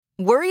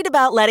Worried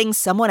about letting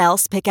someone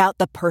else pick out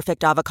the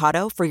perfect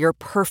avocado for your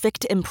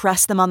perfect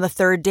impress them on the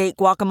third date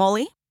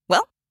guacamole?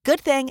 Well, good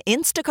thing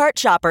Instacart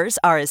shoppers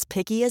are as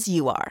picky as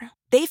you are.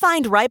 They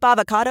find ripe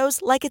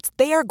avocados like it's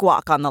their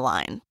guac on the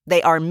line.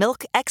 They are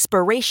milk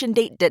expiration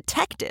date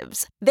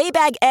detectives. They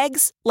bag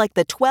eggs like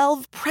the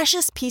 12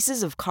 precious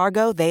pieces of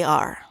cargo they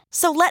are.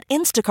 So let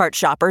Instacart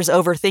shoppers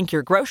overthink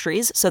your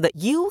groceries so that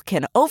you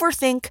can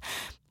overthink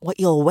what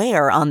you'll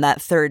wear on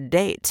that third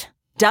date.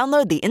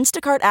 Download the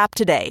Instacart app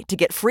today to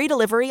get free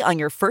delivery on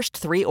your first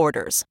 3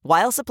 orders,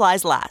 while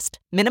supplies last.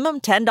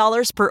 Minimum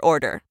 $10 per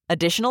order.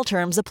 Additional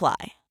terms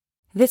apply.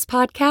 This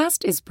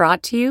podcast is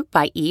brought to you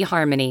by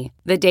eHarmony,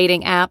 the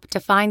dating app to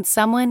find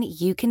someone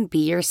you can be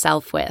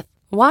yourself with.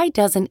 Why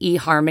doesn't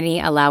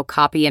eHarmony allow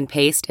copy and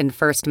paste in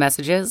first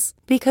messages?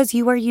 Because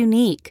you are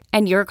unique,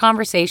 and your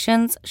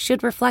conversations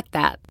should reflect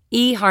that.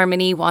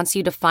 eHarmony wants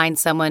you to find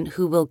someone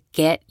who will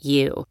get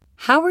you.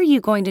 How are you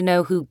going to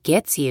know who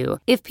gets you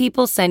if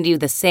people send you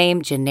the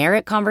same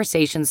generic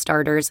conversation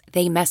starters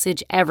they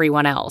message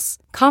everyone else?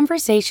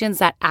 Conversations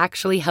that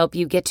actually help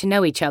you get to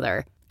know each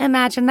other.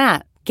 Imagine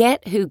that.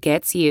 Get who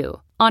gets you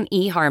on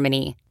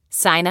eHarmony.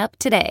 Sign up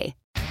today.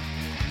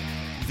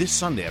 This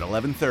Sunday at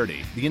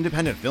 11:30, the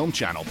Independent Film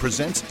Channel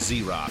presents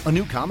Z-Rock, a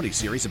new comedy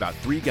series about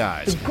 3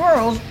 guys. The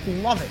girls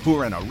love it. Who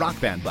are in a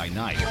rock band by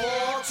night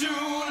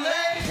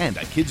and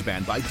a kids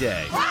band by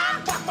day.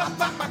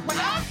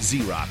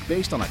 Z-Rock,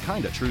 based on a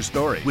kinda true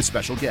story, with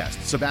special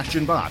guests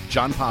Sebastian Bach,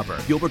 John Popper,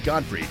 Gilbert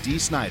Gottfried, Dee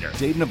Snider,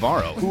 Dave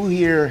Navarro. Who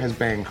here has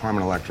banged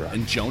Carmen Electra?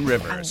 And Joan I'm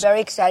Rivers.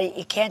 very excited.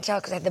 You can't tell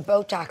because I had the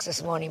Botox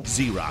this morning.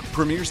 Z-Rock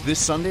premieres this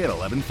Sunday at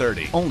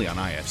 11:30, only on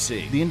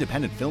IFC, the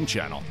Independent Film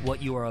Channel.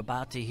 What you are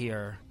about to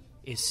hear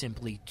is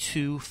simply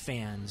 2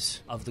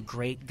 fans of the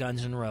great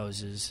Guns N'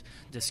 Roses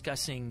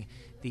discussing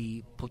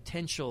the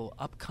potential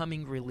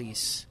upcoming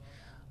release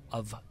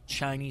of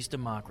Chinese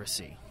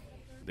Democracy.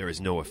 There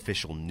is no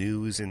official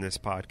news in this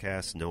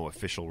podcast, no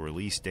official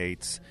release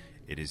dates.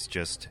 It is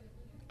just,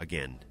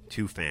 again,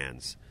 2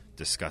 fans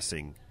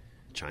discussing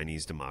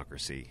Chinese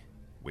Democracy,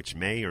 which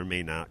may or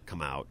may not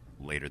come out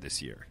later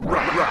this year.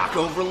 Rock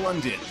over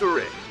London,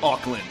 Zurich,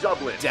 Auckland,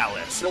 Dublin,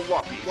 Dallas,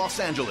 Milwaukee, Los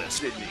Angeles,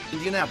 Sydney,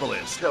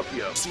 Indianapolis,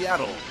 Tokyo,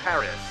 Seattle,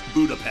 Paris,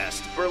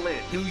 Budapest, Berlin,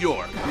 New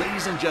York.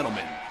 Ladies and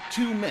gentlemen,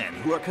 2 men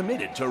who are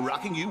committed to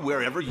rocking you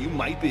wherever you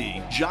might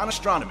be. John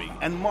Astronomy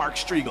and Mark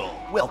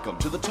Striegel. Welcome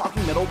to the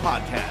Talking Metal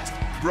Podcast,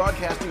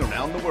 broadcasting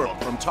around the world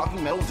from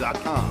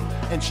TalkingMetal.com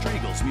and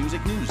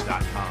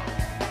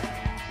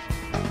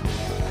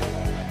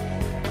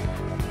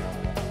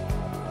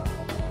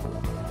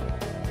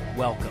StriegelsMusicNews.com.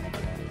 Welcome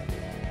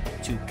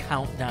to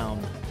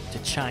Countdown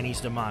to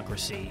Chinese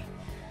Democracy,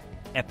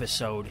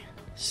 Episode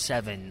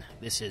 7.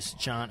 This is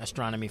John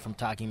Astronomy from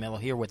Talking Metal,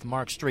 here with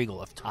Mark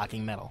Striegel of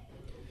Talking Metal.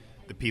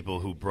 The people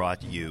who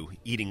brought you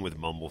Eating with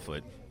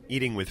Bumblefoot,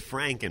 Eating with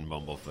Frank and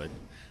Bumblefoot,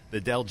 the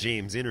Del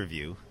James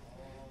interview,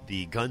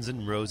 the Guns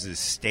N' Roses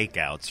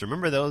stakeouts.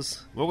 Remember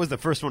those? What was the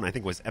first one? I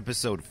think it was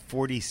episode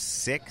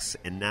 46,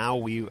 and now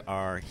we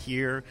are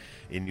here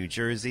in New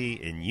Jersey,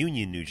 in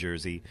Union, New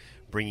Jersey,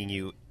 bringing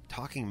you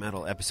Talking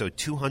Metal episode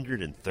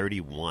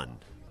 231.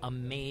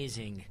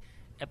 Amazing.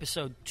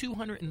 Episode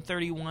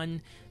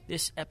 231.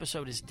 This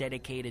episode is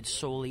dedicated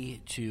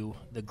solely to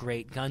the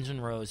great Guns N'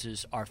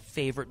 Roses, our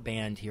favorite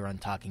band here on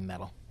Talking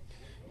Metal.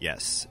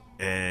 Yes,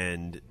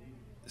 and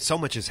so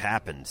much has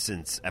happened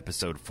since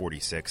episode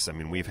 46. I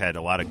mean, we've had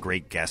a lot of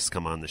great guests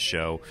come on the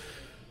show.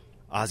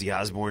 Ozzy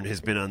Osbourne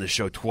has been on the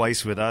show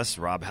twice with us.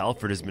 Rob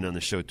Halford has been on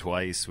the show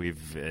twice.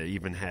 We've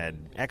even had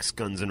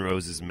ex-Guns N'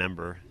 Roses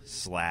member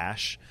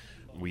Slash.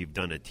 We've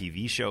done a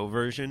TV show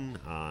version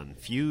on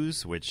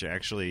Fuse, which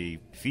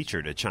actually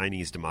featured a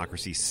Chinese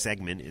Democracy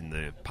segment in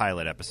the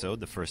pilot episode,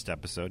 the first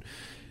episode.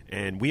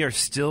 And we are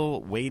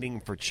still waiting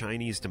for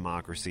Chinese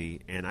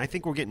Democracy, and I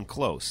think we're getting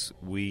close.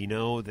 We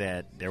know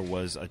that there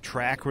was a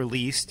track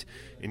released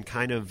in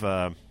kind of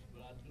an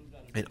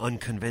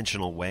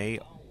unconventional way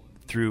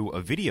through a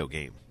video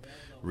game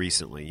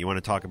recently. You want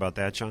to talk about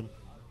that, Sean?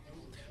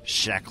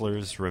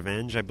 Shackler's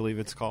Revenge, I believe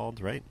it's called,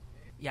 right?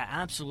 Yeah,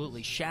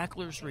 absolutely.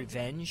 Shackler's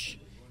Revenge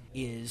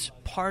is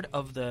part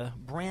of the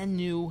brand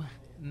new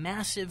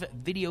massive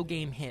video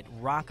game hit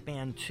Rock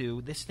Band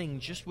 2. This thing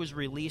just was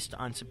released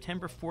on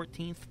September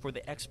 14th for the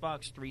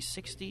Xbox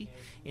 360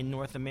 in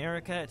North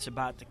America. It's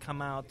about to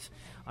come out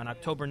on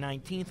October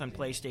 19th on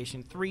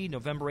PlayStation 3,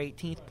 November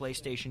 18th,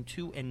 PlayStation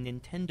 2, and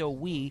Nintendo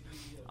Wii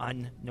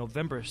on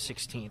November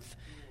 16th.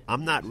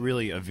 I'm not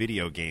really a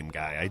video game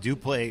guy. I do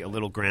play a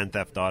little Grand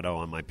Theft Auto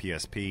on my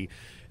PSP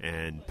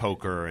and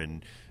poker,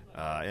 and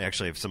I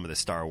actually have some of the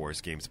Star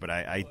Wars games, but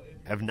I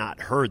have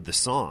not heard the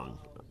song,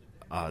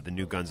 the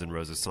new Guns N'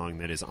 Roses song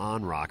that is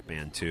on Rock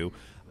Band 2,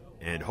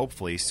 and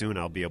hopefully soon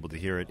I'll be able to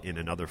hear it in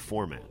another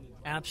format.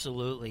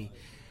 Absolutely.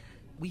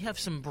 We have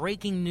some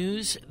breaking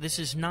news. This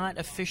is not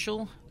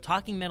official.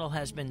 Talking Metal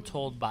has been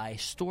told by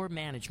store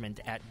management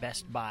at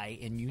Best Buy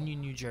in Union,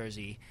 New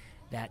Jersey,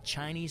 that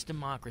Chinese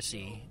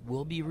Democracy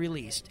will be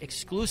released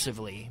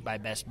exclusively by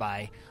Best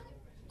Buy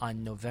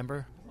on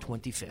November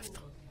 25th.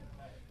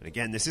 And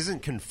again, this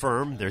isn't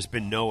confirmed. There's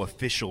been no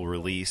official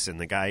release,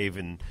 and the guy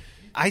even...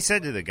 I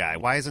said to the guy,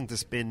 why hasn't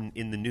this been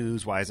in the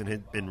news? Why hasn't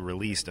it been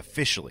released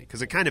officially?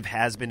 Because it kind of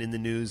has been in the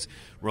news.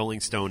 Rolling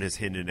Stone has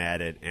hinted at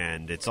it,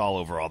 and it's all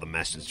over all the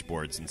message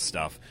boards and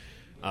stuff.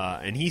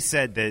 And he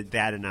said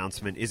that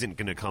announcement isn't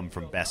going to come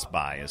from Best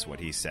Buy, is what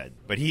he said.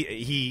 But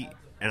he,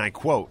 and I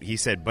quote, he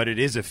said, but it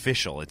is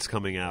official. It's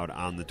coming out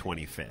on the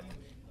 25th.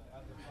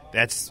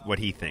 That's what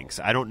he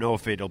thinks. I don't know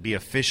if it'll be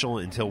official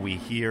until we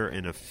hear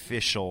an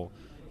official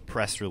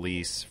press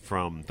release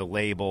from the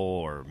label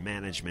or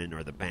management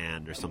or the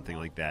band or something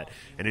like that.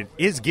 And it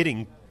is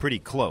getting pretty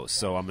close.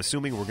 So I'm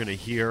assuming we're going to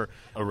hear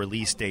a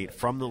release date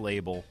from the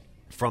label,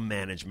 from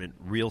management,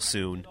 real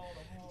soon.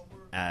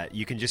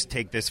 You can just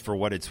take this for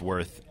what it's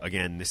worth.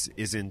 Again, this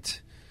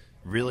isn't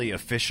really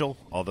official,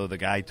 although the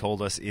guy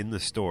told us in the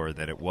store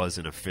that it was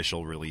an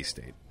official release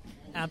date.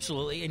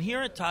 Absolutely. And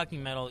here at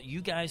Talking Metal,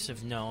 you guys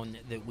have known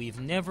that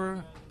we've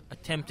never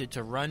attempted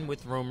to run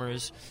with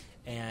rumors,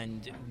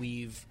 and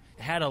we've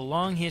had a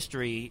long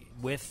history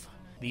with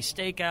these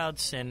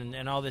stakeouts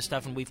and all this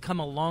stuff, and we've come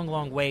a long,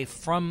 long way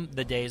from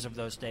the days of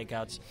those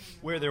stakeouts.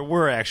 Where there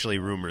were actually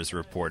rumors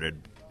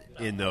reported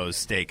in those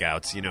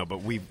stakeouts,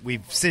 but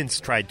we've since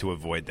tried to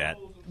avoid that.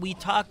 We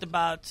talked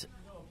about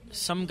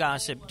some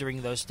gossip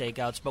during those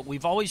stakeouts, but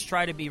we've always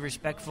tried to be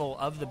respectful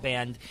of the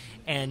band,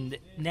 and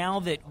now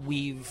that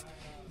we've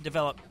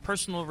developed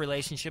personal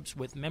relationships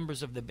with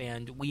members of the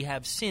band, we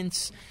have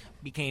since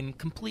became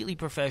completely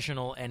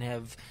professional and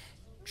have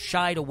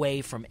shied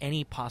away from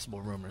any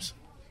possible rumors.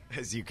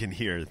 As you can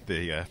hear,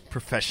 the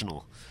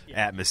professional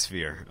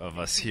atmosphere of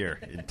us here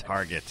in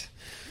Target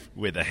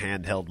with a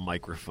handheld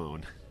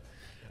microphone.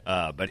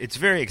 But it's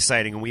very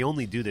exciting, and we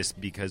only do this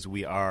because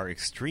we are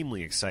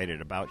extremely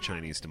excited about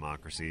Chinese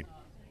Democracy.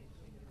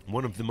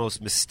 One of the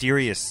most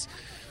mysterious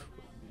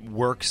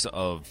works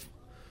of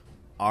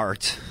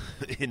art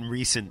in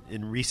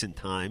recent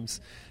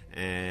times,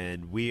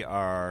 and we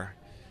are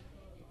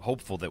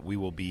hopeful that we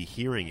will be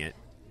hearing it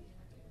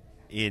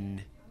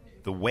in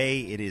the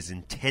way it is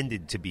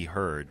intended to be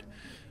heard,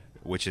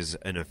 which is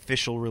an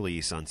official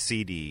release on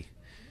CD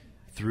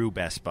through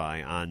Best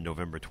Buy on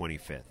November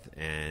 25th.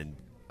 And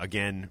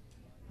again,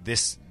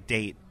 this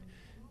date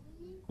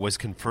was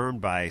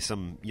confirmed by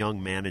some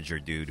young manager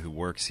dude who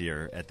works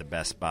here at the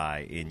Best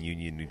Buy in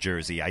Union, New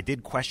Jersey. I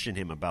did question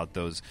him about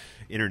those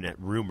internet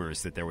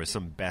rumors that there was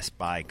some Best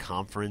Buy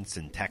conference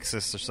in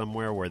Texas or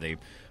somewhere where they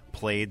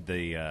played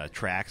the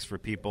tracks for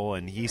people,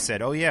 and he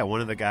said, oh yeah,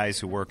 one of the guys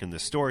who work in the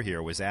store here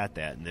was at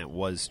that, and that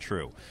was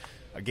true.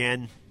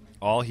 Again,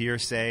 all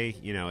hearsay,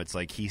 it's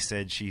like he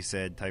said, she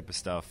said type of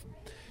stuff.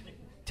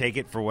 Take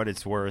it for what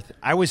it's worth.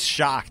 I was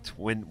shocked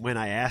when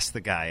I asked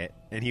the guy,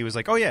 and he was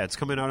like, oh yeah, it's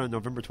coming out on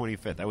November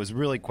 25th. I was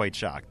really quite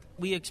shocked.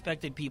 We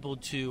expected people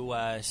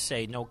to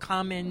say no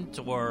comment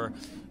or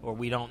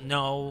we don't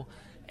know,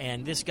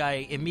 and this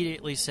guy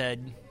immediately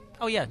said,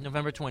 oh yeah,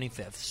 November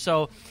 25th.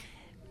 So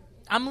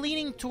I'm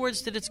leaning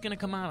towards that it's going to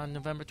come out on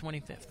November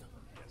 25th.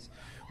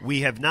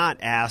 We have not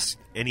asked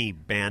any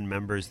band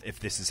members if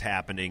this is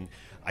happening.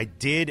 I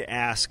did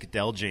ask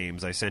Del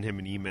James. I sent him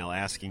an email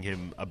asking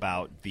him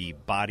about the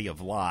Body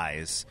of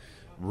Lies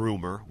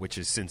rumor, which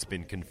has since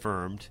been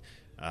confirmed.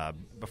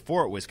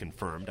 Before it was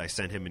confirmed, I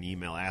sent him an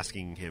email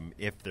asking him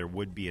if there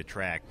would be a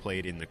track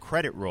played in the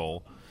credit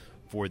roll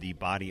for the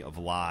Body of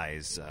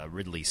Lies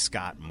Ridley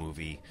Scott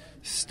movie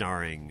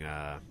starring,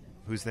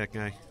 who's that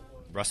guy?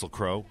 Russell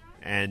Crowe.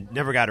 And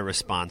never got a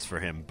response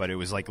for him, but it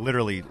was like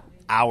literally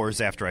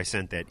hours after I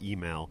sent that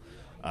email,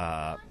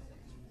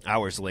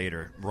 hours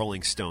later,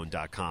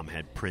 RollingStone.com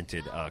had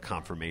printed a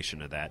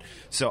confirmation of that.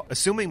 So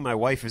assuming my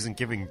wife isn't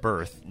giving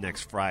birth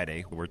next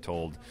Friday, we're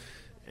told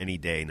any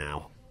day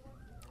now,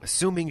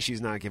 assuming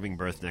she's not giving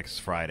birth next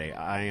Friday,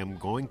 I am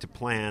going to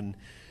plan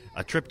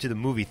a trip to the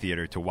movie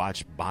theater to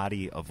watch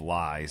Body of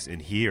Lies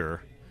and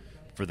hear,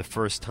 for the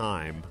first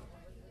time,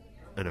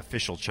 an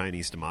official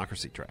Chinese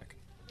Democracy track.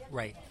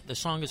 Right. The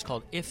song is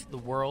called If the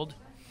World,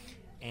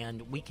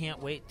 and we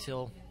can't wait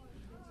till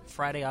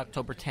Friday,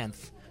 October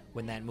 10th,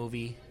 when that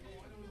movie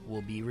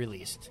will be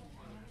released.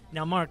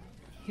 Now, Mark,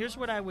 here's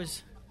what I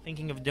was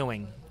thinking of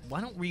doing.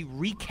 Why don't we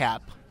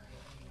recap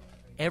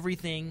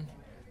everything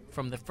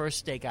from the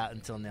first stakeout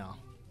until now?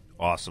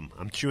 Awesome.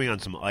 I'm chewing on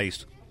some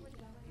ice.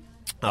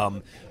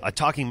 A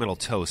Talking Metal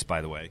toast,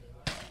 by the way.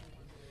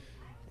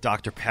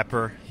 Dr.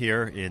 Pepper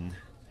here in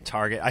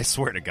Target. I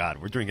swear to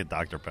God, we're drinking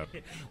Dr.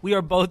 Pepper. We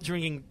are both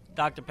drinking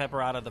Dr. Pepper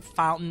out of the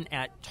fountain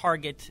at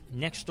Target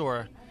next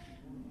door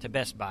to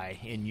Best Buy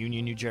in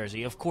Union, New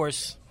Jersey. Of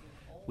course,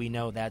 we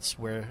know that's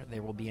where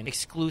there will be an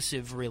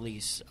exclusive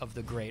release of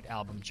the great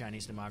album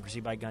Chinese Democracy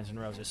by Guns N'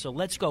 Roses. So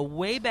let's go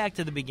way back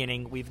to the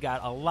beginning. We've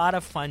got a lot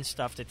of fun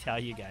stuff to tell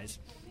you guys.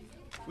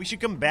 We should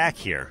come back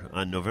here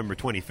on November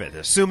 25th,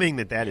 assuming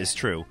that is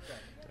true.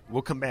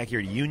 We'll come back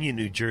here to Union,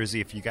 New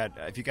Jersey. If you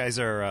guys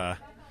are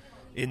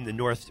in the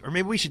north, or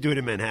maybe we should do it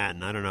in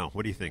Manhattan. I don't know.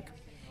 What do you think?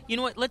 You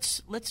know what?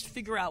 Let's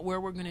figure out where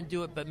we're going to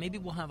do it, but maybe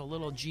we'll have a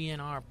little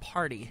GNR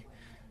party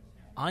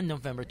on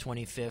November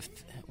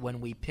 25th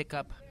when we pick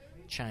up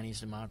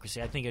Chinese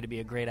Democracy. I think it would be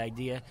a great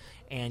idea,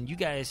 and you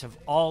guys have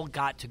all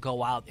got to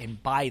go out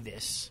and buy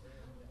this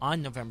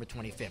on November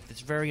 25th.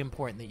 It's very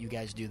important that you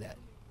guys do that.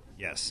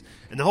 Yes.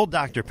 And the whole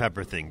Dr.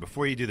 Pepper thing,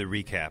 before you do the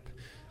recap,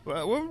 what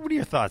are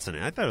your thoughts on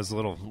it? I thought it was a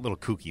little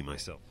kooky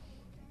myself.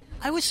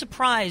 I was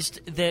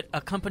surprised that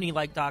a company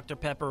like Dr.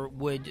 Pepper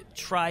would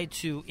try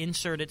to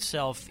insert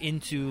itself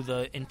into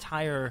the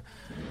entire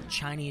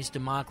Chinese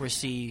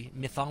democracy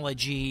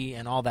mythology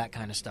and all that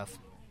kind of stuff.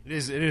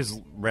 It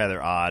is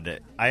rather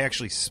odd. I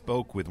actually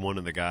spoke with one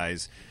of the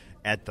guys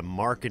at the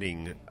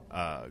marketing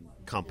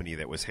company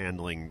that was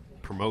handling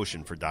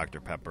promotion for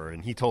Dr. Pepper,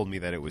 and he told me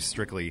that it was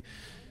strictly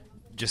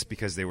just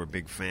because they were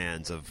big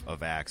fans of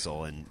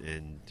Axl,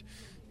 and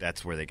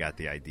that's where they got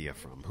the idea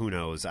from. Who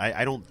knows?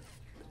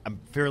 I'm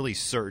fairly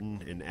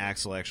certain, and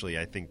Axl actually,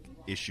 I think,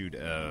 issued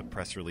a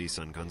press release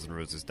on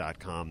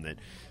GunsN'Roses.com that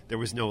there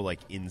was no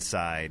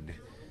inside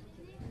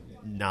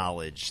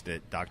knowledge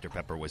that Dr.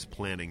 Pepper was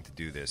planning to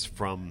do this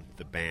from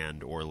the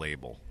band or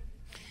label.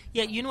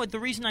 Yeah, you know what? The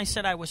reason I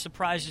said I was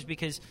surprised is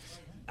because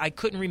I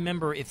couldn't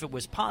remember if it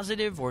was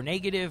positive or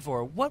negative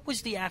or what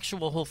was the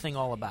actual whole thing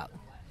all about.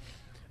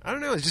 I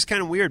don't know. It's just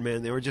kind of weird,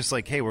 man. They were just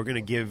like, hey, we're going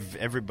to give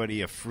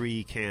everybody a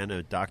free can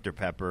of Dr.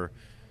 Pepper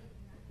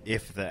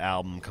if the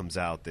album comes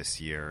out this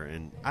year.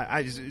 And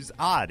it's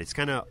odd. It's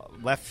kind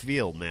of left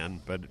field,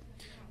 man. But,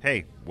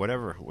 hey,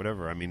 whatever.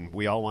 I mean,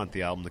 we all want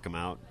the album to come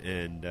out.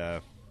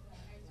 And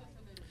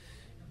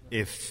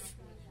if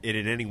it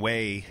in any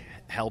way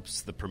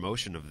helps the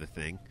promotion of the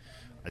thing,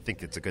 I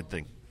think it's a good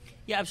thing.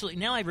 Yeah, absolutely.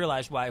 Now I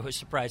realize why I was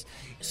surprised.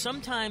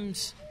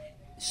 Sometimes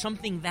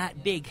something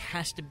that big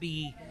has to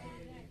be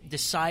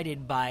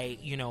decided by,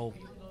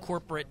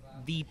 corporate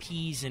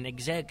VPs and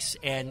execs,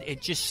 and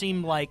it just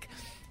seemed like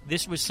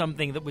this was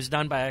something that was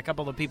done by a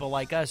couple of people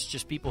like us,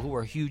 just people who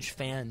are huge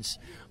fans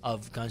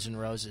of Guns N'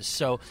 Roses.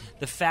 So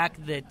the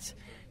fact that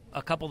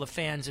a couple of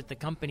fans at the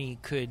company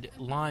could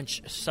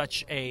launch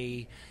such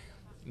a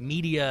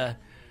media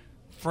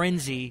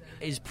frenzy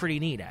is pretty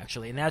neat,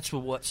 actually, and that's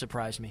what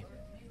surprised me.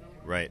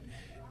 Right.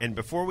 And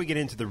before we get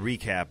into the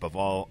recap of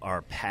all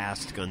our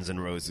past Guns N'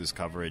 Roses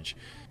coverage,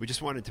 we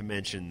just wanted to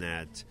mention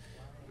that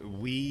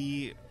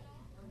we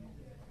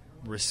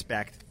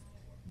respect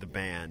the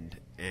band,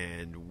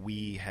 and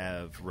we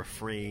have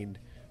refrained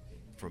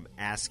from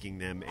asking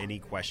them any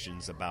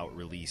questions about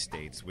release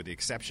dates, with the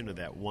exception of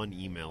that one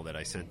email that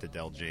I sent to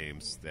Del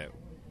James that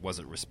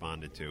wasn't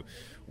responded to.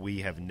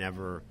 We have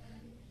never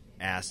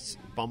asked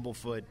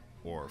Bumblefoot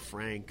or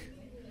Frank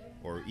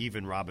or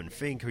even Robin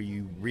Fink, who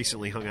you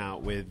recently hung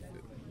out with,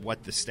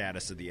 what the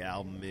status of the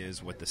album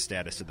is, what the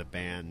status of the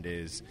band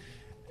is,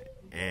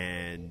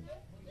 and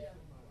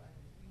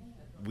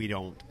we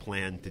don't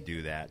plan to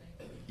do that,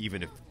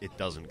 even if it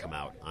doesn't come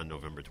out on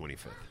November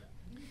 25th.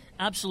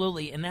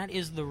 Absolutely, and that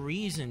is the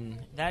reason,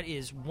 that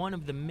is one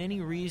of the many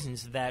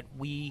reasons that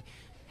we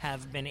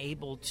have been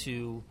able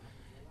to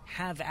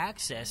have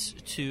access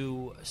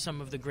to some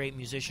of the great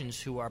musicians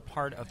who are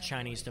part of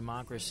Chinese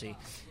Democracy.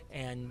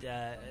 And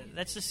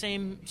that's the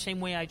same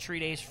way I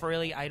treat Ace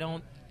Frehley. I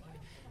don't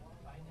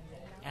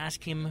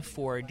ask him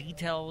for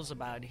details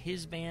about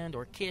his band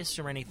or Kiss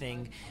or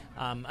anything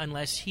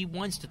unless he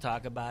wants to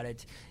talk about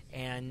it.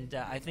 And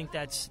I think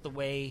that's the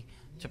way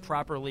to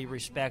properly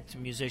respect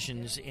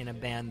musicians in a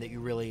band that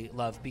you really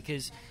love,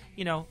 because,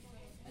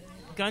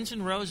 Guns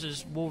N'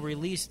 Roses will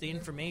release the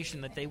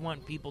information that they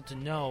want people to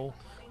know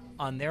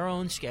on their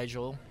own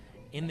schedule,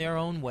 in their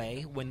own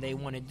way, when they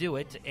want to do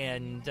it,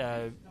 and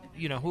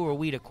who are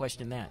we to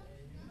question that?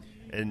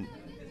 And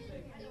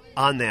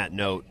on that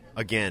note,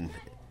 again,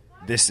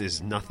 this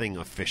is nothing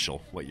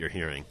official, what you're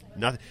hearing.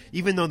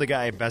 Even though the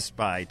guy at Best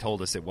Buy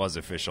told us it was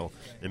official,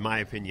 in my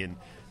opinion,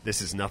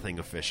 this is nothing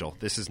official.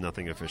 This is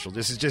nothing official.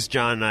 This is just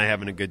John and I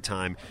having a good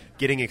time,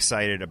 getting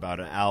excited about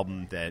an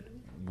album that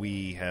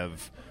we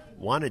have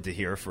wanted to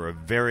hear for a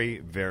very,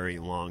 very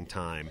long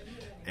time.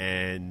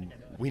 And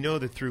we know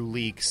that through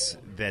leaks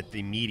that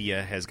the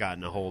media has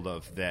gotten a hold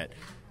of, that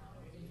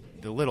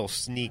the little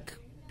sneak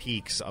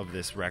peeks of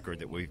this record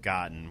that we've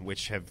gotten,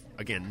 which have,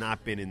 again,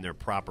 not been in their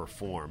proper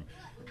form,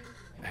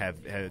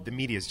 have the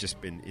media's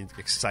just been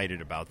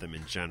excited about them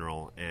in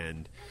general,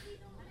 and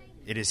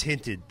it is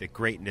hinted that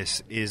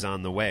greatness is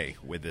on the way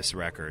with this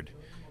record.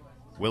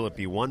 Will it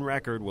be one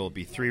record? Will it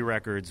be 3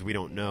 records? We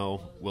don't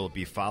know. Will it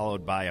be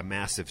followed by a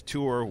massive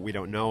tour? We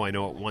don't know. I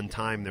know at one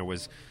time there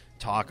was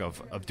talk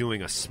of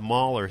doing a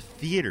smaller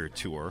theater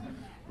tour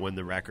when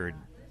the record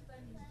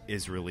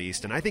is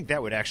released, and I think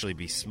that would actually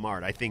be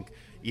smart. I think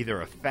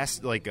either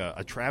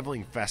a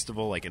traveling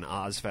festival, like an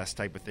Ozfest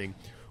type of thing,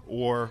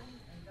 or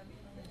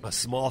a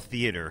small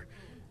theater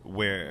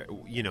where,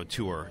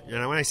 tour.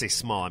 And when I say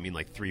small, I mean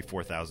like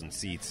 3,000-4,000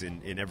 seats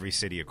in every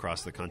city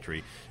across the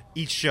country.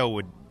 Each show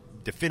would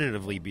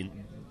definitively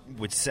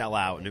would sell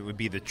out, and it would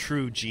be the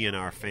true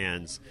GNR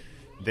fans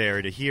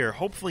there to hear,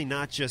 hopefully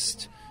not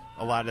just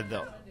a lot of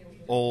the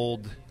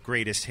old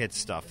greatest hit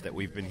stuff that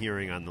we've been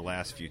hearing on the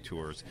last few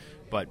tours,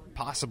 but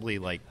possibly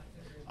like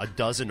a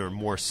dozen or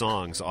more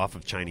songs off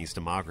of Chinese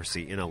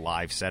Democracy in a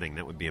live setting.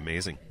 That would be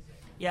amazing.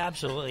 Yeah,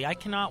 absolutely. I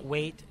cannot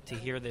wait to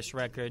hear this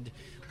record.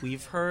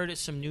 We've heard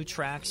some new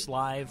tracks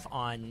live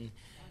on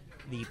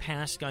the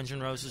past Guns N'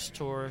 Roses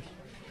tour,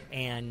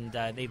 and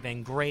they've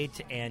been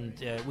great, and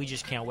we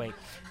just can't wait.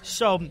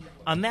 So,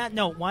 on that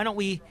note, why don't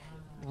we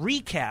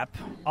recap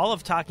all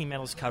of Talking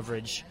Metal's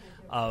coverage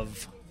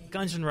of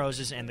Guns N'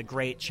 Roses and the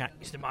Great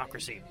Chinese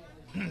Democracy.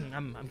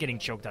 I'm getting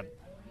choked up.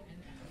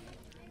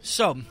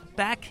 So,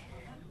 back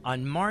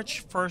on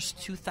March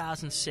 1st,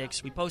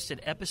 2006, we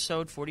posted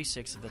episode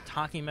 46 of the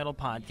Talking Metal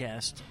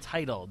podcast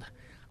titled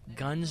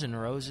Guns N'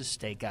 Roses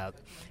Stakeout.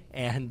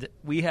 And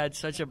we had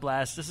such a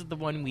blast. This is the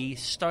one we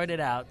started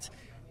out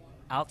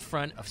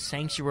front of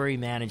Sanctuary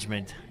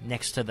Management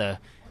next to the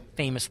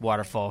famous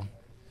waterfall.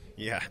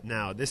 Yeah,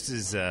 now this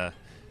is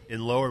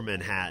in Lower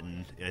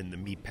Manhattan in the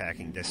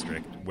Meatpacking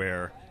District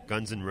where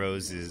Guns N'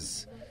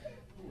 Roses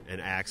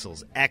and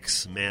Axl's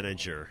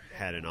ex-manager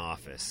had an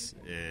office.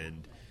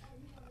 And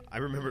I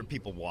remember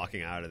people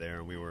walking out of there,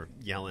 and we were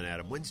yelling at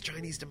them, "When's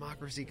Chinese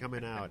Democracy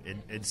coming out?"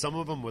 And some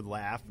of them would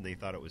laugh, and they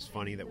thought it was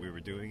funny that we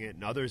were doing it,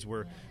 and others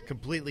were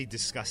completely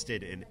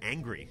disgusted and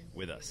angry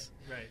with us,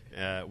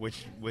 right?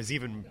 Which was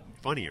even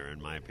funnier,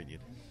 in my opinion.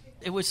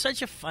 It was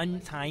such a fun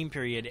time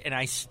period, and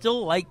I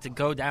still like to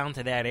go down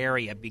to that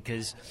area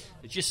because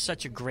it's just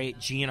such a great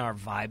GNR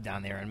vibe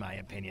down there, in my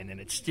opinion, and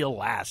it still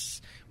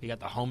lasts. We got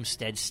the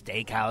Homestead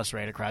Steakhouse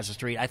right across the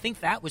street. I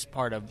think that was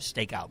part of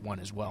Stakeout 1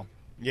 as well.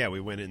 Yeah,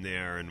 we went in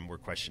there and we're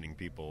questioning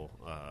people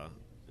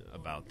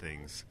about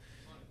things.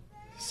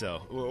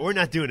 So we're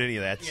not doing any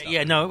of that stuff.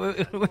 Yeah, no,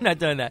 we're not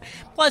doing that.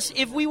 Plus,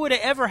 if we would have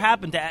ever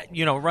happened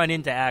to, run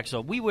into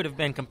Axl, we would have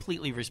been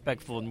completely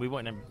respectful and we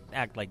wouldn't have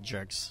act like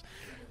jerks.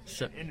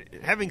 So, and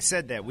having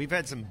said that, we've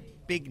had some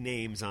big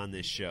names on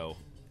this show.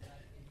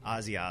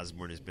 Ozzy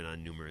Osbourne has been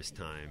on numerous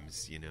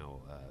times.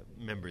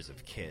 Members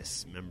of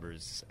Kiss,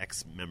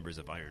 ex-members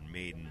of Iron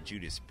Maiden,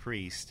 Judas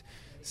Priest,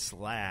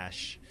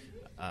 Slash.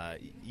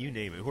 You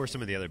name it. Who are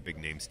some of the other big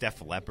names?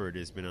 Def Leppard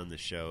has been on the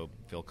show.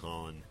 Phil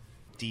Collin,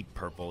 Deep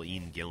Purple,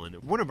 Ian Gillan.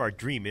 One of our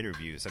dream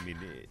interviews,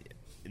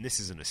 and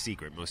this isn't a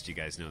secret, most of you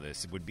guys know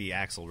this, would be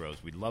Axl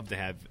Rose. We'd love to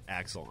have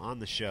Axl on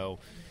the show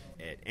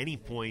at any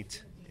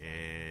point,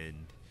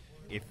 and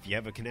if you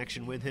have a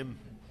connection with him,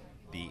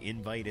 the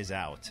invite is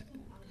out.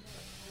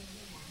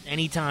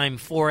 Anytime,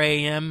 4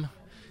 a.m.,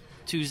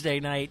 Tuesday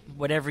night,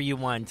 whatever you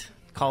want,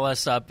 call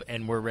us up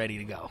and we're ready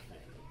to go.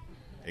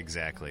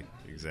 Exactly.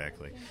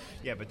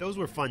 Yeah, but those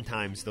were fun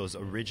times, those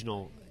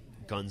original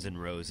Guns N'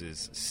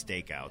 Roses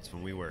stakeouts,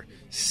 when we were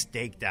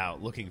staked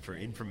out looking for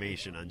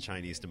information on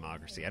Chinese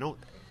democracy. I don't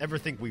ever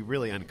think we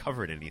really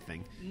uncovered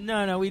anything.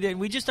 No, we didn't.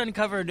 We just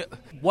uncovered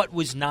what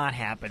was not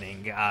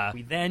happening.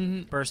 We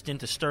then burst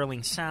into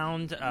Sterling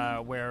Sound,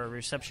 where a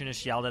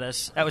receptionist yelled at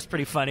us. That was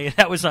pretty funny.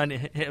 It was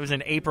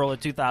in April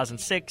of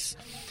 2006.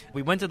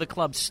 We went to the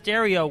Club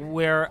Stereo,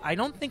 where I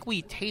don't think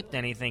we taped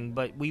anything,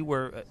 but we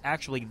were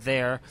actually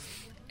there.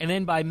 And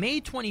then by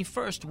May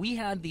 21st, we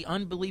had the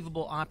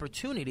unbelievable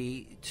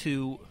opportunity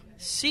to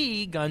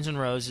see Guns N'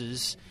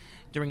 Roses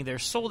during their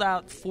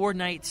sold-out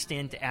 4-night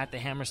stint at the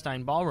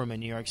Hammerstein Ballroom in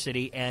New York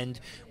City. And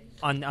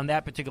on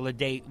that particular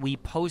date, we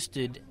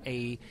posted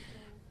a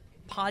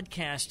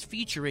podcast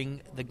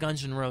featuring the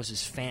Guns N'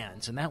 Roses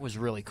fans, and that was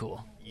really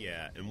cool.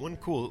 Yeah, and one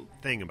cool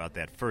thing about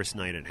that first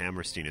night at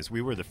Hammerstein is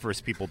we were the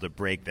first people to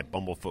break that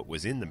Bumblefoot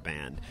was in the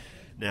band.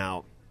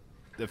 Now,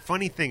 the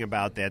funny thing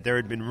about that, there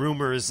had been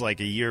rumors like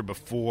a year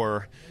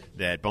before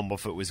that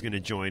Bumblefoot was going to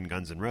join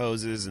Guns N'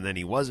 Roses, and then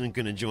he wasn't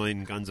going to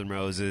join Guns N'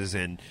 Roses,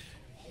 and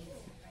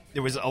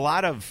there was a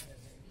lot of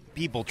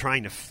people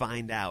trying to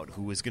find out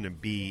who was going to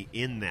be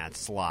in that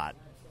slot,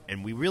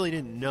 and we really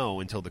didn't know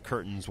until the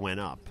curtains went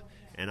up.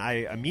 And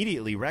I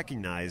immediately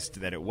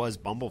recognized that it was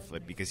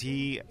Bumblefoot because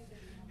he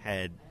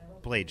had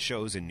played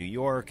shows in New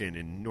York and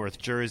in North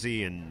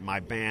Jersey, and my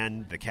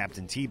band, the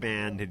Captain T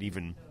Band, had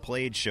even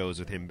played shows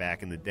with him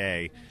back in the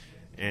day.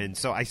 And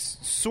so I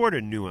sort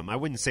of knew him. I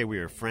wouldn't say we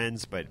were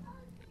friends, but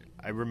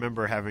I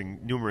remember having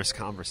numerous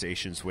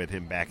conversations with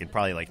him back in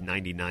probably like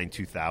 99,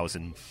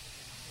 2000.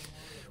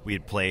 We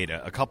had played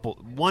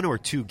one or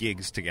two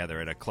gigs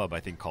together at a club I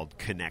think called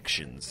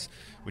Connections,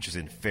 which is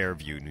in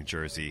Fairview, New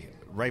Jersey,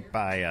 right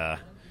by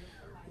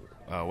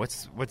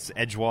what's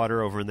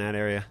Edgewater over in that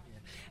area.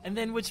 And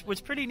then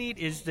what's pretty neat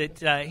is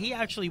that he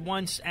actually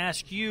once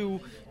asked you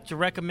to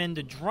recommend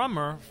a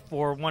drummer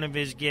for one of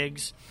his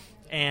gigs,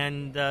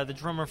 and the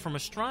drummer from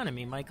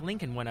Astronomy, Mike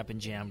Lincoln, went up and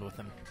jammed with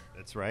him.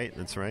 That's right.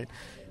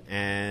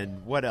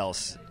 And what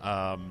else?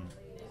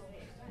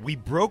 We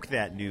broke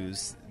that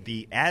news.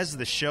 As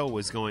the show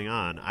was going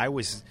on, I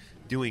was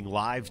doing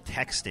live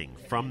texting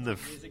from the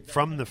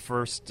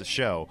first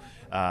show,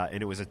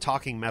 and it was a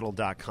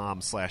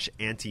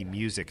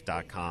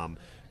talkingmetal.com/antimusic.com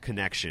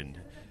connection.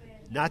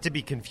 Not to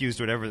be confused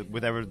with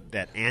whatever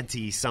that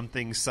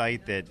anti-something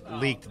site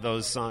that leaked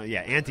those songs.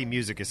 Yeah,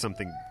 Anti-Music is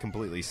something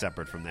completely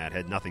separate from that.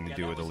 Had nothing to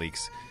do with the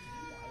leaks.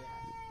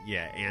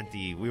 Yeah,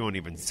 we won't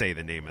even say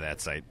the name of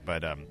that site.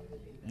 But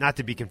not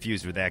to be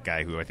confused with that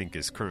guy who I think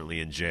is currently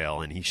in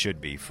jail, and he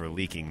should be, for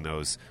leaking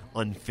those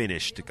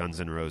unfinished Guns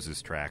N'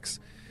 Roses tracks.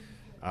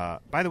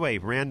 By the way,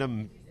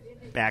 random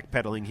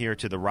backpedaling here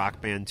to the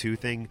Rock Band 2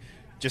 thing.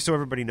 Just so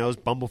everybody knows,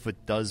 Bumblefoot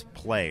does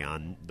play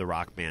on the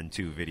Rock Band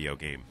 2 video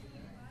game.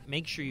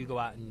 Make sure you go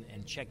out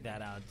and check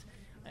that out.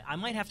 I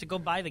might have to go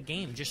buy the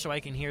game just so I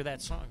can hear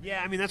that song.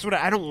 Yeah, I mean, that's what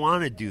I don't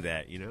want to do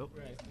that, you know?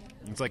 Right.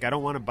 It's like I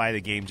don't want to buy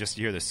the game just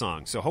to hear the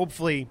song. So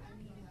hopefully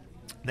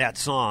that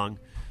song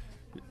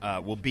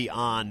will be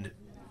on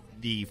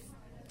the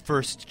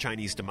first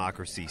Chinese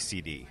Democracy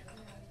CD.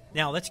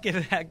 Now, let's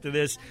get back to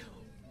this.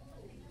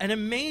 An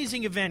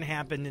amazing event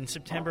happened in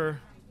September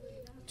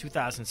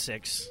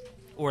 2006,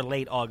 or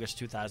late August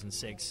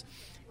 2006.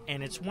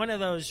 And it's one of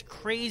those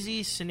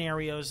crazy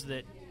scenarios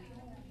that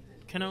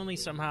can only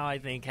somehow, I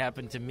think,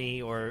 happen to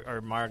me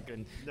or Mark.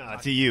 No,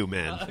 to you,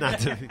 man. Not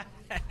to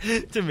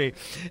me. To me.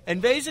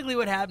 And basically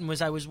what happened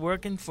was I was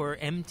working for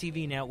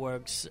MTV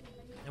Networks.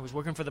 I was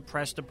working for the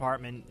press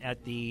department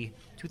at the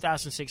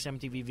 2006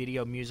 MTV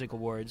Video Music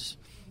Awards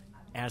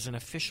as an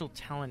official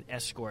talent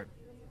escort.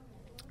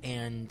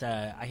 And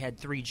I had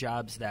 3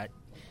 jobs that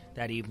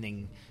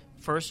evening.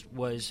 First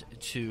was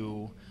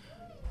to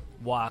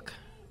walk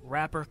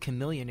rapper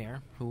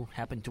Chamillionaire, who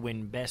happened to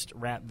win Best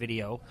Rap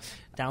Video,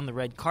 down the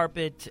red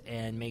carpet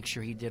and make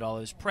sure he did all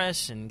his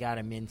press and got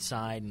him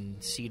inside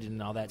and seated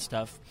and all that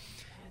stuff.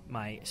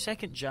 My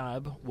second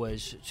job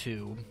was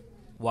to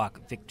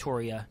walk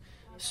Victoria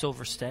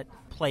Silverstedt,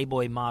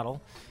 Playboy model,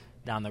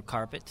 down the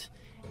carpet.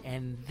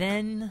 And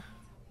then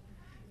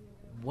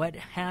what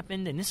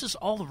happened, and this is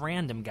all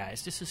random,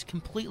 guys. This is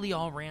completely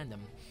all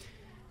random.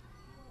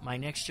 My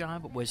next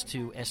job was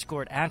to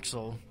escort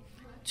Axl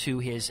to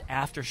his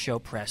after-show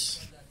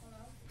press.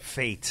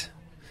 Fate.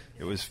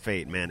 It was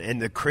fate, man.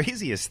 And the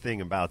craziest thing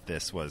about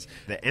this was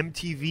the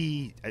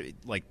MTV,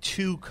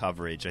 2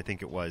 coverage, I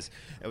think it was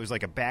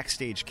like a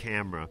backstage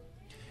camera,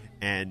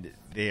 and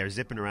they are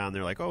zipping around.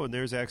 They're like, oh, and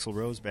there's Axl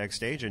Rose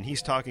backstage, and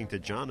he's talking to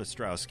John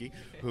Ostrowski,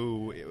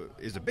 who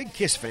is a big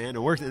Kiss fan. And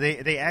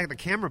the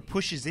camera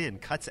pushes in,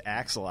 cuts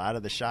Axl out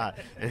of the shot,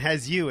 and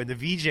has you, and the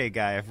VJ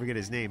guy, I forget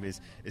his name, is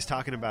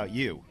talking about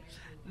you.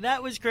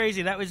 That was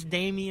crazy. That was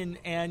Damien,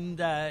 and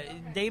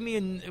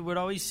Damien would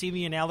always see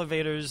me in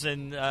elevators,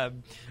 and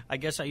I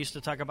guess I used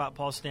to talk about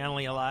Paul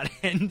Stanley a lot,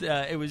 and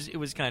it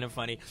was kind of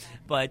funny.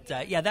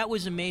 But yeah, that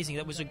was amazing.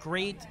 That was a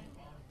great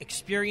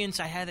experience.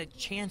 I had a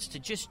chance to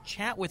just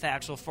chat with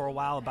Axl for a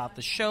while about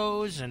the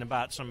shows and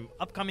about some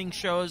upcoming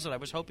shows that I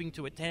was hoping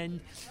to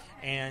attend.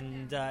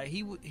 And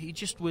he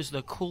just was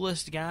the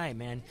coolest guy,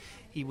 man.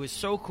 He was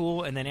so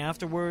cool. And then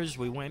afterwards,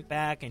 we went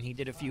back and he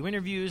did a few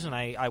interviews, and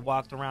I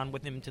walked around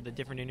with him to the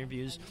different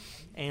interviews,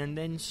 and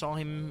then saw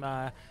him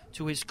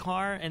to his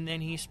car, and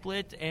then he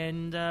split,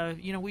 and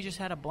we just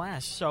had a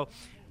blast. So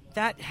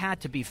that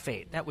had to be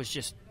fate. That was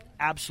just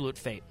absolute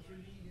fate.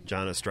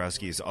 John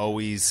Ostrowski is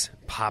always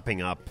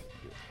popping up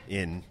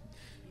in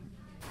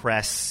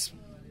press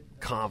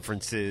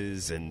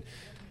conferences and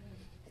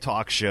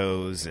talk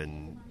shows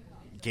and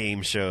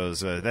game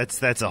shows.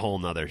 That's a whole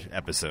nother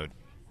episode.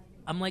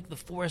 I'm like the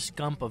Forrest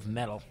Gump of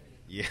metal.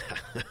 Yeah,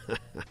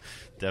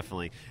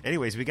 definitely.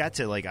 Anyways, we got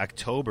to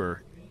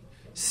October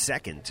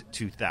 2nd,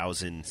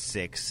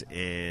 2006,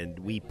 and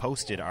we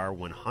posted our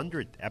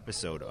 100th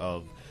episode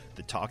of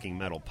the Talking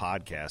Metal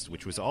podcast,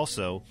 which was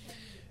also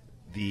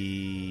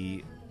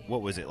the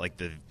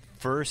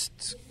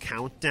first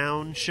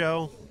countdown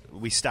show.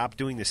 We stopped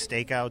doing the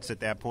stakeouts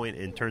at that point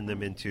and turned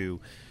them into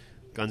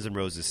Guns N'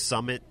 Roses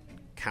Summit,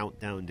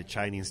 Countdown to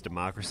Chinese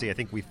Democracy. I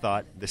think we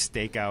thought the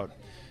stakeout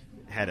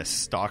had a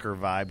stalker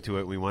vibe to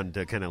it. We wanted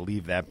to kind of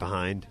leave that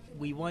behind.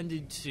 We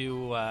wanted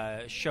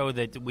to show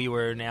that we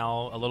were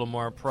now a little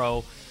more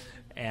pro,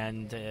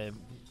 and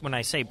when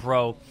I say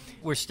pro,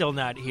 we're still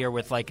not here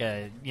with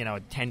a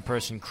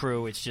 10-person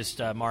crew. It's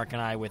just Mark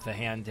and I with a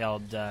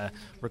handheld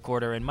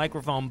recorder and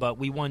microphone, but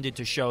we wanted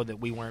to show that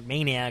we weren't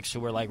maniacs who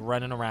were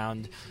running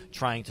around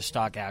trying to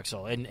stalk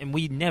Axl, and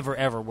we never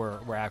ever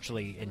were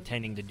actually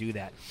intending to do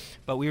that.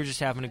 But we were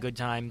just having a good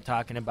time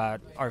talking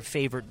about our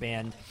favorite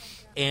band,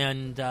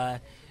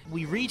 and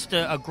we reached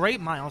a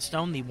great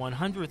milestone, the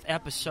 100th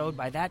episode.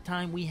 By that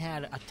time, we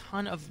had a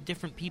ton of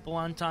different people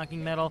on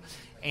Talking Metal,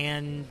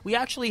 and we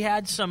actually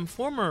had some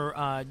former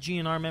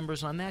GNR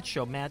members on that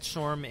show, Matt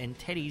Sorm and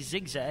Teddy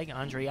Zigzag,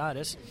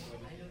 Andreatis,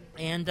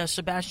 and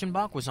Sebastian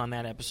Bach was on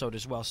that episode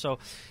as well. So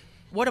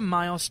what a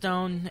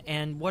milestone,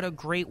 and what a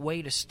great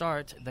way to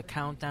start the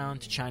countdown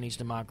to Chinese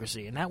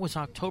democracy. And that was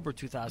October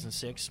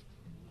 2006.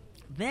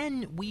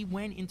 Then we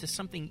went into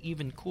something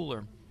even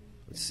cooler.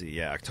 Let's see,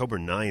 yeah, October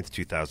 9th,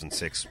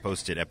 2006,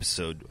 posted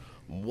episode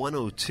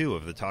 102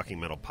 of the Talking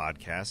Metal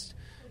podcast.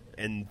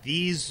 And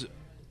these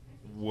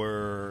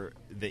were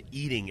the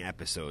eating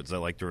episodes, I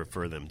like to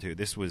refer them to.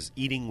 This was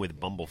Eating with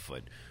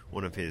Bumblefoot,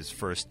 one of his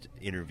first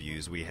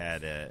interviews. We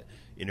had an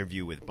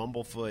interview with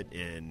Bumblefoot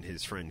and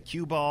his friend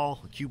Q-Ball.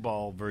 The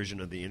Q-Ball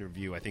version of the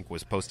interview, I think,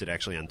 was posted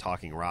actually on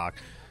Talking Rock.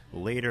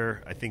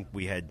 Later, I think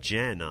we had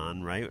Jen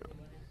on, right?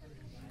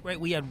 Right,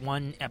 we had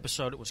one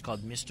episode. It was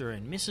called Mr.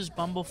 and Mrs.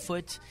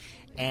 Bumblefoot.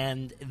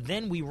 And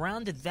then we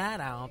rounded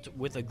that out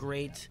with a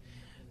great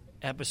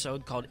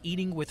episode called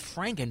Eating with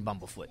Frank and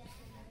Bumblefoot.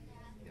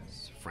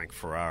 Yes, Frank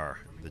Ferrer,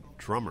 the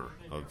drummer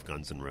of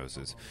Guns N'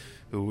 Roses,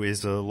 who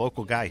is a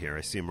local guy here.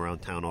 I see him around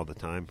town all the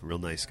time. Real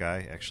nice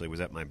guy. Actually was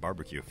at my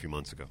barbecue a few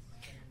months ago.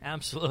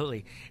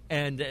 Absolutely,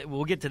 and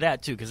we'll get to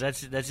that too, because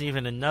that's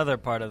even another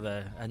part of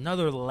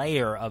another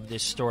layer of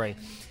this story.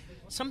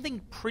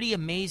 Something pretty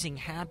amazing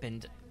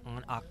happened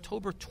on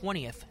October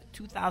 20th,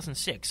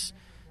 2006,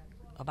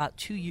 about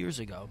 2 years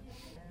ago.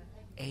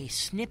 A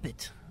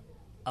snippet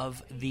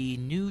of the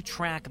new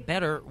track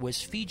 "Better"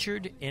 was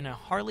featured in a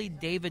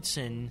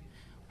Harley-Davidson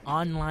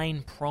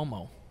online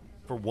promo.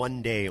 For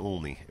 1 day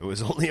only. It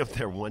was only up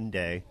there 1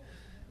 day,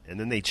 and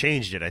then they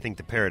changed it, I think,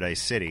 to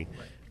Paradise City.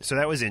 So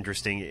that was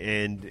interesting,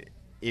 and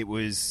it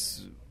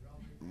was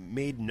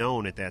made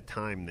known at that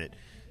time that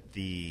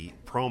the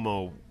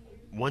promo,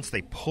 once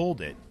they pulled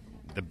it,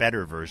 the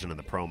better version of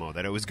the promo,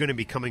 that it was going to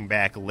be coming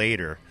back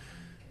later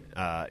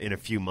in a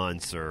few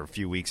months or a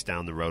few weeks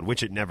down the road,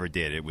 which it never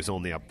did. It was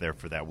only up there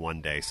for that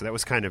 1 day. So that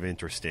was kind of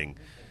interesting.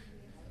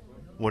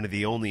 One of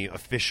the only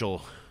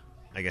official,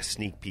 I guess,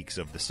 sneak peeks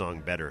of the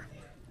song Better,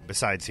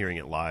 besides hearing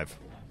it live.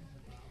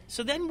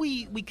 So then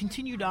we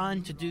continued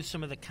on to do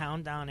some of the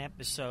countdown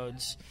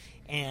episodes,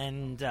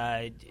 and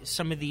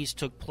some of these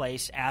took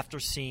place after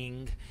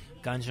seeing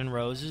Guns N'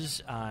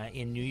 Roses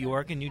in New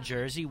York and New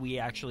Jersey. We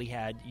actually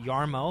had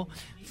Yarmo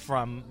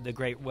from the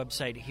great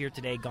website Here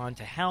Today, Gone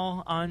to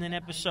Hell on an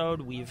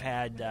episode. We've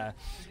had a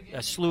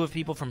slew of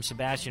people from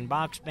Sebastian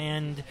Bach's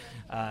band,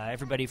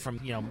 everybody from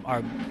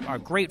our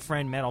great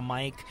friend Metal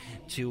Mike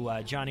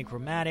to Johnny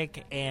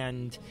Chromatic,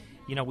 and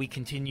we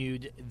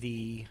continued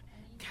the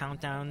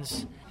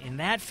countdowns in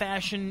that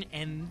fashion,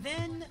 and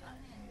then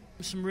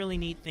some really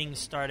neat things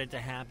started to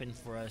happen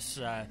for us.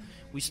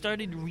 We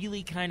started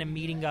really kind of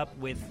meeting up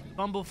with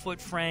Bumblefoot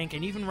Frank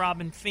and even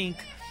Robin Fink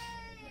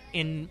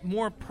in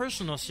more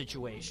personal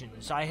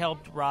situations. I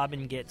helped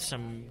Robin get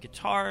some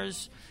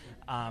guitars.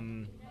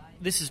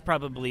 This is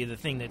probably the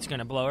thing that's going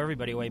to blow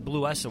everybody away,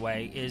 blew us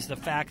away, is the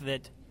fact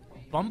that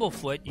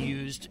Bumblefoot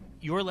used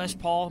your Les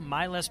Paul,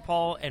 my Les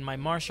Paul, and my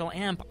Marshall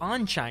amp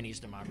on Chinese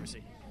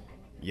Democracy.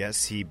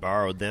 Yes, he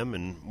borrowed them,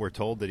 and we're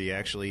told that he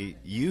actually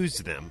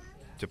used them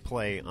to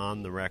play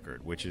on the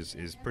record, which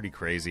is pretty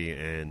crazy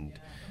and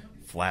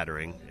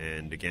flattering.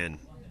 And again,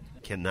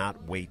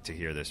 cannot wait to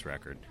hear this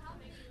record.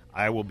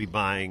 I will be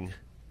buying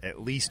at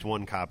least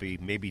one copy,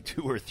 maybe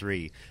 2 or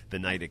 3, the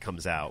night it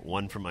comes out.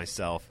 1 for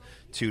myself,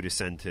 2 to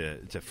send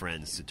to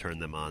friends to turn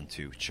them on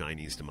to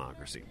Chinese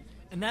Democracy.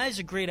 And that is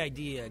a great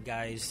idea,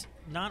 guys.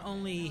 Not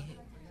only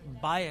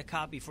buy a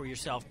copy for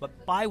yourself,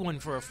 but buy one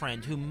for a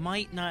friend who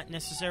might not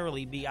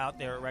necessarily be out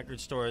there at record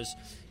stores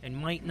and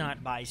might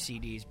not buy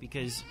CDs,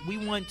 because we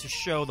want to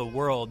show the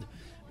world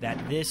that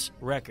this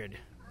record,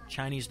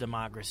 Chinese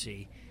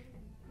Democracy,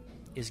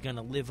 is going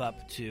to live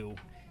up to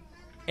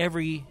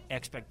every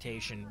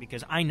expectation,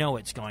 because I know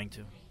it's going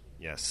to.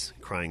 Yes,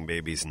 crying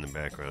babies in the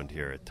background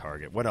here at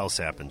Target. What else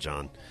happened,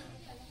 John?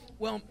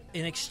 Well,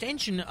 an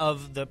extension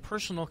of the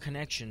personal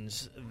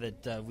connections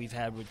that we've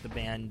had with the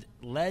band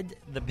led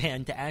the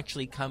band to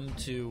actually come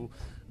to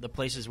the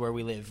places where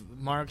we live.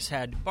 Mark's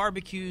had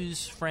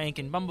barbecues. Frank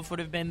and Bumblefoot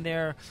have been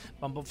there.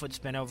 Bumblefoot's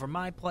been over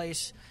my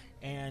place.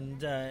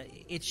 And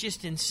it's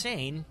just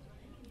insane.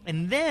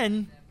 And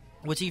then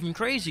what's even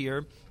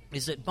crazier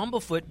is that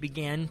Bumblefoot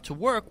began to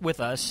work with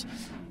us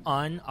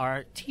on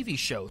our TV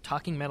show,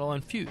 Talking Metal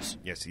on Fuse.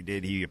 Yes, he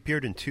did. He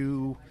appeared in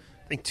 2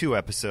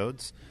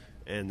 episodes,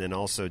 and then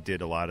also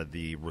did a lot of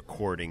the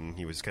recording.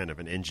 He was kind of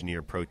an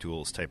engineer, Pro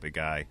Tools type of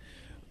guy,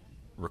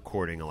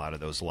 recording a lot of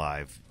those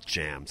live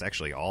jams,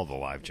 actually all the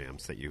live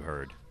jams that you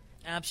heard.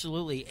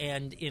 Absolutely.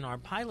 And in our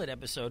pilot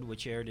episode,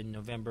 which aired in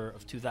November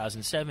of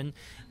 2007,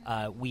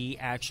 we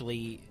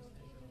actually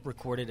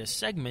recorded a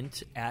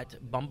segment at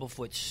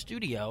Bumblefoot's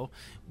studio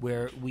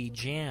where we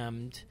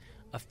jammed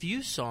a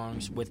few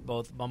songs with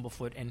both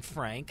Bumblefoot and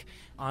Frank.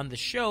 On the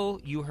show,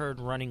 you heard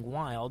Running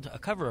Wild, a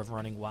cover of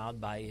Running Wild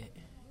by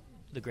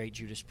the great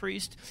Judas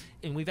Priest.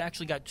 And we've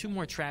actually got 2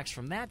 more tracks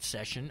from that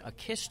session, a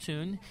Kiss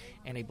tune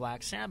and a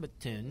Black Sabbath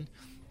tune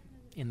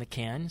in the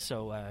can.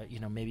 So,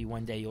 maybe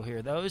one day you'll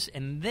hear those.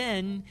 And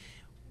then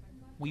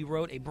we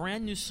wrote a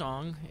brand new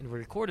song and we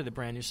recorded a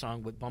brand new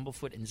song with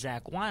Bumblefoot and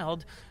Zakk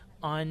Wylde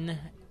on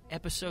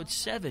episode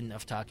 7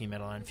 of Talking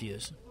Metal on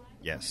Fuse.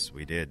 Yes,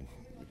 we did.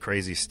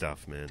 Crazy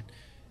stuff, man.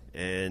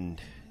 And,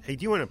 hey,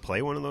 do you want to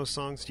play one of those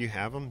songs? Do you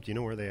have them? Do you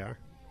know where they are?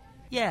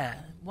 Yeah.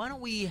 Why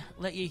don't we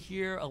let you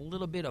hear a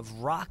little bit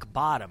of Rock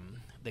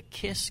Bottom, the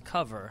Kiss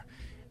cover.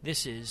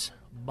 This is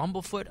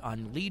Bumblefoot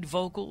on lead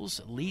vocals,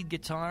 lead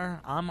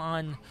guitar. I'm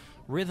on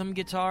rhythm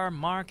guitar.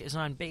 Mark is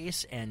on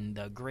bass, and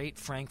the great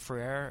Frank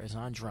Ferrer is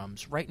on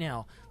drums. Right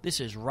now, this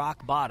is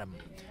Rock Bottom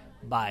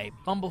by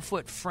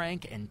Bumblefoot,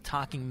 Frank, and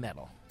Talking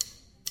Metal.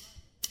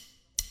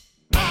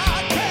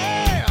 I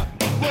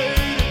can't wait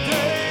a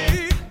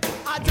day.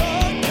 I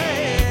don't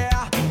care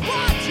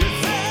what you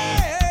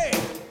say.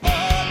 Oh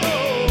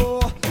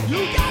no, you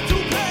got to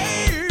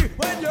play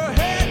when your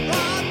head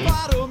rock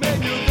bottom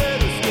and you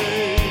better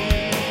stay.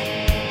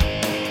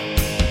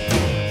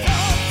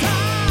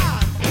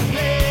 Sometimes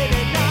late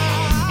at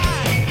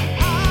night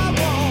I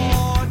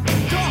want to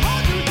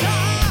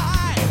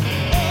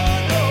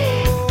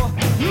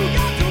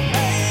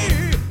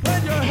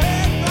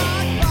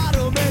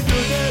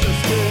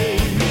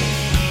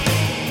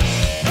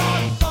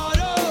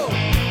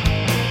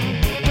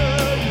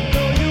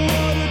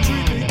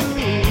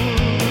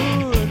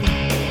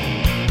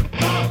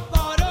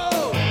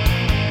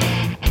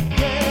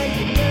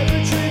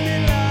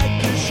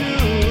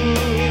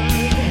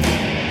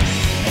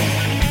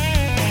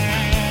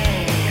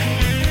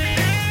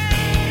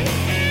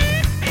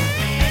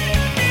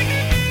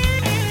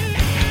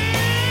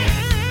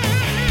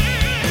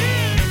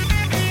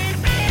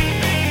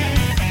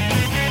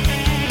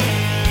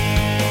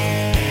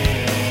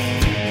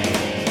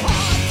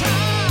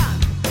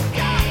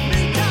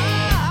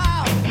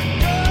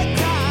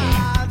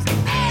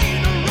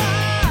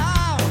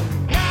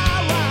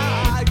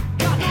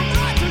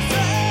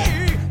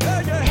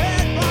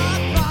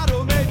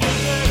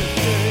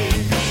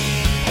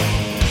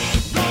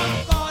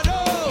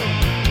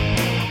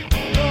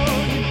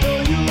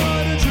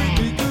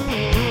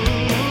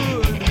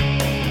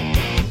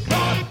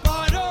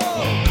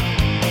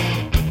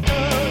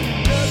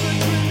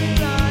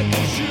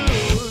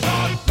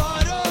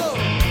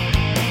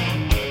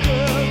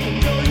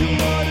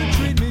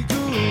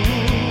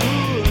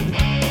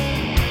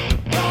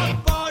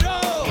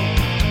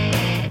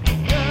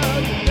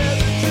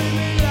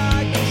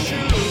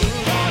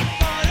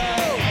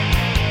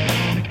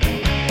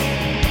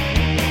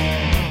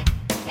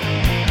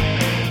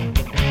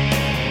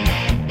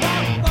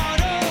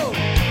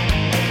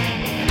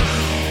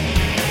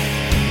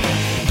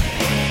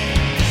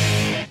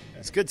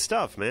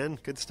stuff, man.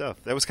 Good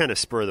stuff. That was kind of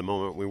spur of the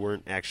moment. We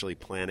weren't actually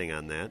planning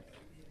on that.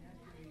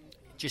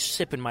 Just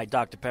sipping my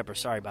Dr. Pepper.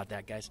 Sorry about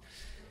that, guys.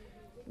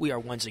 We are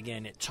once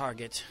again at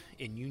Target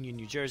in Union,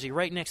 New Jersey,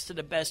 right next to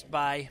the Best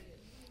Buy,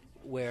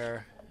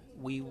 where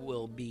we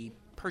will be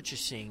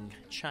purchasing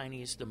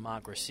Chinese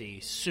Democracy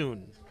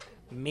soon,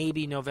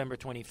 maybe November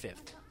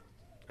 25th.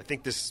 I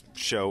think this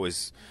show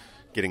is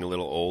getting a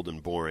little old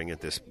and boring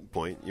at this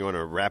point. You want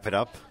to wrap it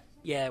up?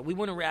 Yeah, we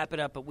want to wrap it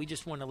up, but we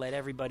just want to let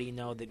everybody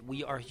know that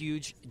we are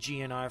huge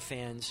GNR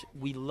fans.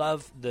 We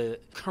love the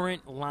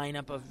current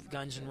lineup of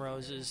Guns N'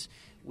 Roses.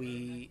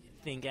 We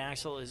think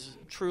Axl is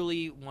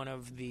truly one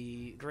of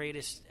the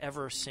greatest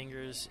ever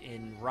singers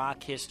in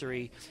rock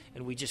history,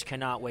 and we just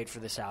cannot wait for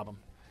this album.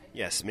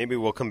 Yes, maybe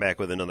we'll come back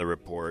with another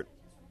report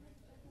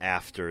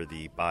after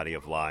the Body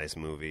of Lies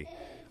movie.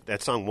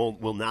 That song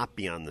will not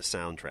be on the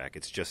soundtrack.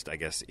 It's just, I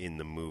guess, in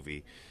the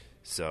movie.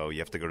 So you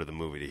have to go to the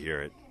movie to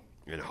hear it.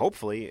 And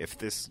hopefully, if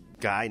this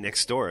guy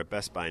next door at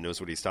Best Buy knows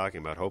what he's talking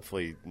about,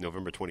 hopefully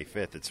November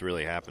 25th, it's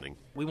really happening.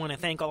 We want to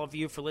thank all of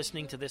you for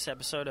listening to this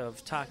episode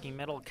of Talking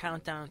Metal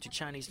Countdown to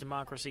Chinese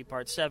Democracy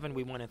Part 7.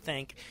 We want to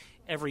thank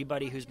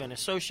everybody who's been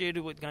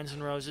associated with Guns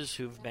N' Roses,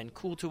 who've been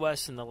cool to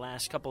us in the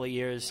last couple of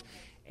years.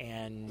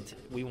 And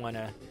we want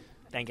to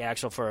thank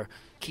Axl for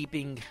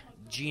keeping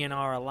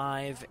GNR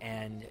alive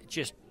and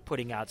just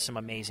putting out some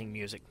amazing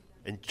music.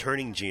 And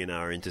turning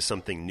GNR into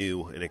something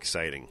new and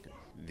exciting.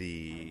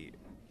 The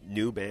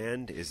new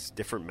band is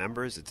different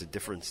members. It's a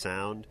different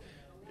sound.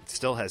 It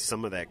still has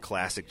some of that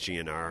classic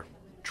GNR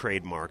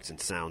trademarks and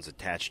sounds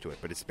attached to it,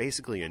 but it's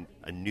basically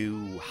a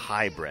new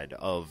hybrid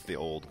of the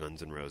old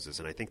Guns N' Roses,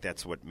 and I think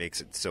that's what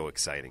makes it so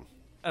exciting.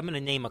 I'm going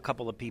to name a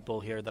couple of people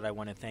here that I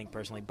want to thank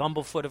personally.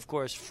 Bumblefoot, of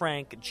course,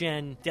 Frank,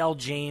 Jen, Del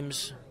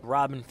James,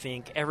 Robin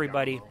Fink,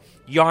 everybody.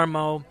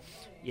 Yarmo.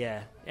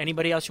 Yeah.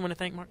 Anybody else you want to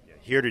thank, Mark?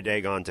 Here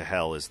Today, Gone to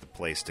Hell is the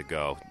place to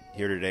go.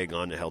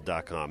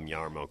 HereTodayGoneToHell.com.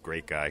 Yarmo,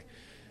 great guy.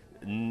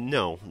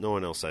 No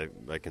one else I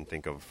can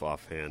think of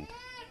offhand.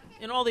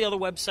 And all the other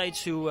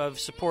websites who have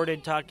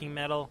supported Talking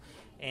Metal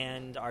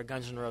and our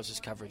Guns N' Roses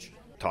coverage.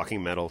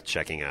 Talking Metal,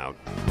 checking out.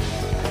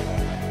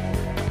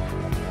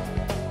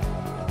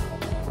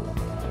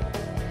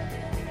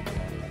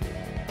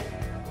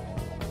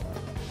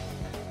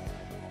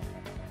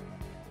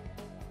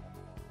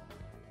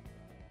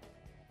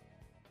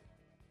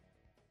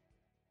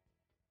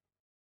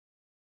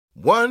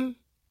 One,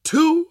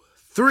 two,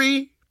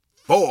 three,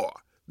 four.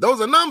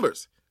 Those are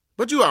numbers.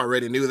 But you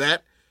already knew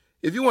that.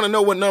 If you want to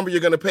know what number you're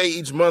going to pay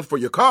each month for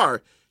your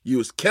car,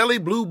 use Kelley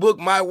Blue Book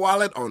My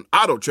Wallet on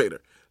AutoTrader.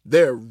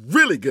 They're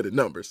really good at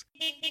numbers.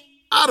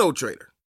 AutoTrader.